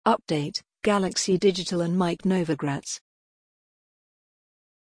Update, Galaxy Digital and Mike Novogratz.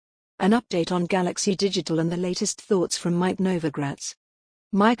 An update on Galaxy Digital and the latest thoughts from Mike Novogratz.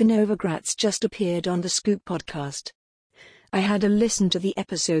 Mike Novogratz just appeared on the Scoop podcast. I had a listen to the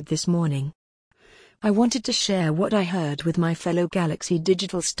episode this morning. I wanted to share what I heard with my fellow Galaxy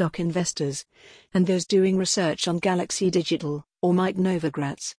Digital stock investors, and those doing research on Galaxy Digital, or Mike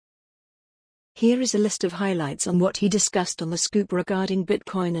Novogratz. Here is a list of highlights on what he discussed on the Scoop regarding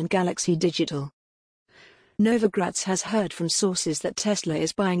Bitcoin and Galaxy Digital. Novogratz has heard from sources that Tesla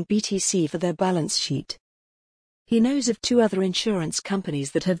is buying BTC for their balance sheet. He knows of 2 other insurance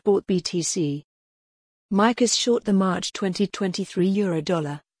companies that have bought BTC. Mike is short the March 2023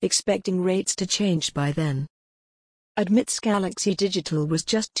 euro-dollar, expecting rates to change by then. Admits Galaxy Digital was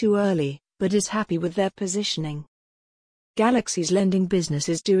just too early, but is happy with their positioning. Galaxy's lending business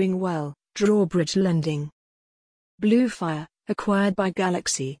is doing well. Drawbridge Lending. Bluefire, acquired by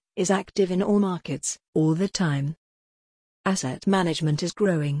Galaxy, is active in all markets, all the time. Asset management is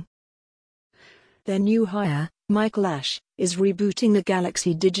growing. Their new hire, Michael Ash, is rebooting the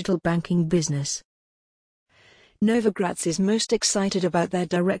Galaxy Digital banking business. Novogratz is most excited about their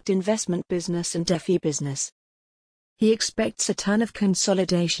direct investment business and DeFi business. He expects a ton of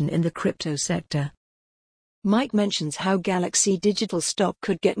consolidation in the crypto sector. Mike mentions how Galaxy Digital stock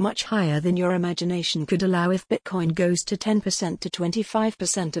could get much higher than your imagination could allow if Bitcoin goes to 10% to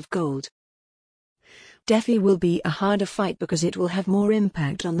 25% of gold. DeFi will be a harder fight because it will have more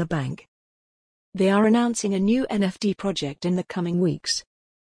impact on the bank. They are announcing a new NFT project in the coming weeks.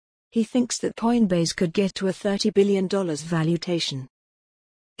 He thinks that Coinbase could get to a $30 billion valuation.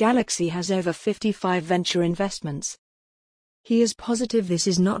 Galaxy has over 55 venture investments. He is positive this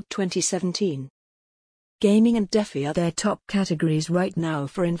is not 2017. Gaming and DeFi are their top categories right now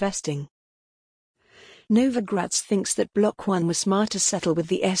for investing. Novogratz thinks that Block One was smart to settle with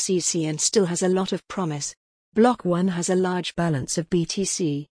the SEC and still has a lot of promise. Block One has a large balance of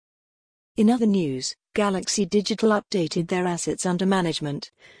BTC. In other news, Galaxy Digital updated their assets under management,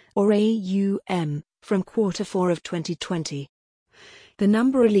 or AUM, from Q4 of 2020. The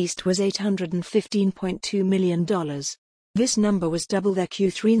number released was $815.2 million. This number was double their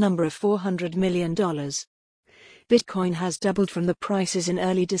Q3 number of $400 million. Bitcoin has doubled from the prices in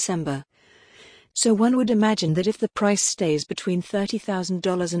early December. So one would imagine that if the price stays between $30,000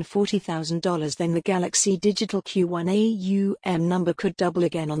 and $40,000, then the Galaxy Digital Q1 AUM number could double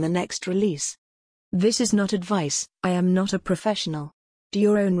again on the next release. This is not advice, I am not a professional. Do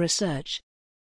your own research.